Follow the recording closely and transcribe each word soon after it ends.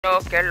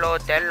Kello,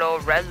 Dello,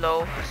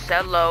 Rello,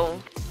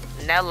 Cello,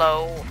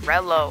 Nello,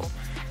 Rello,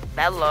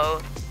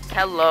 Bello,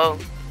 Kello.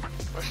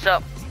 What's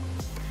up?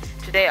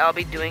 Today I'll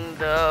be doing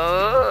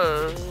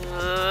the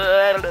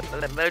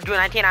June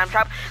 19 item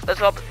shop. Let's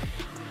hope.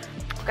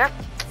 Okay.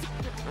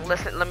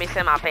 Listen, let me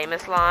say my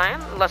famous line.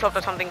 Let's hope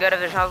there's something good.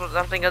 If there's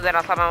something good, then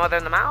I'll slap my mother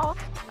in the mouth.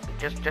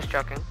 Just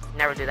joking.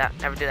 Never do that.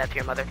 Never do that to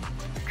your mother.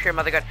 Treat your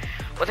mother good.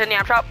 What's in the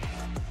item shop?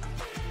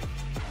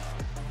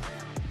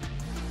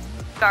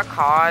 Got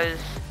cause.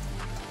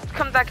 It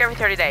comes back every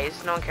 30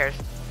 days. No one cares.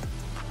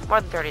 More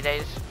than 30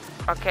 days.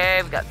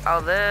 Okay, we got all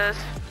this.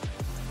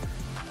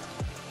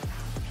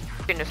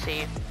 Good to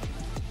see.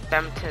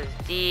 Bemton's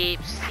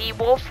Deep. Sea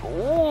Wolf.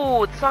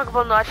 Ooh, this lockable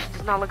bundle actually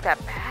does not look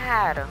that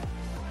bad.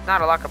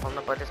 Not a lockable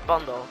bundle, but this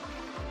bundle.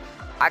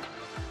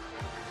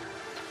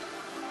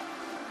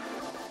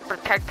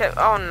 Protective.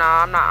 Oh no,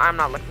 I'm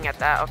not looking at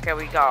that. Okay,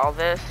 we got all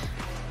this.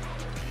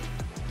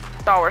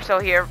 Thought we're still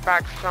here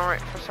back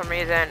for some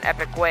reason.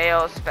 Epic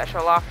whales,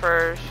 special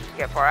offers,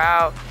 get far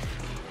out.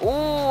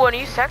 Ooh, a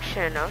new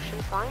section,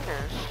 Ocean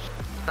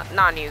Finest.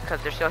 Not new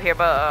because they're still here,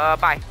 but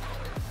bye.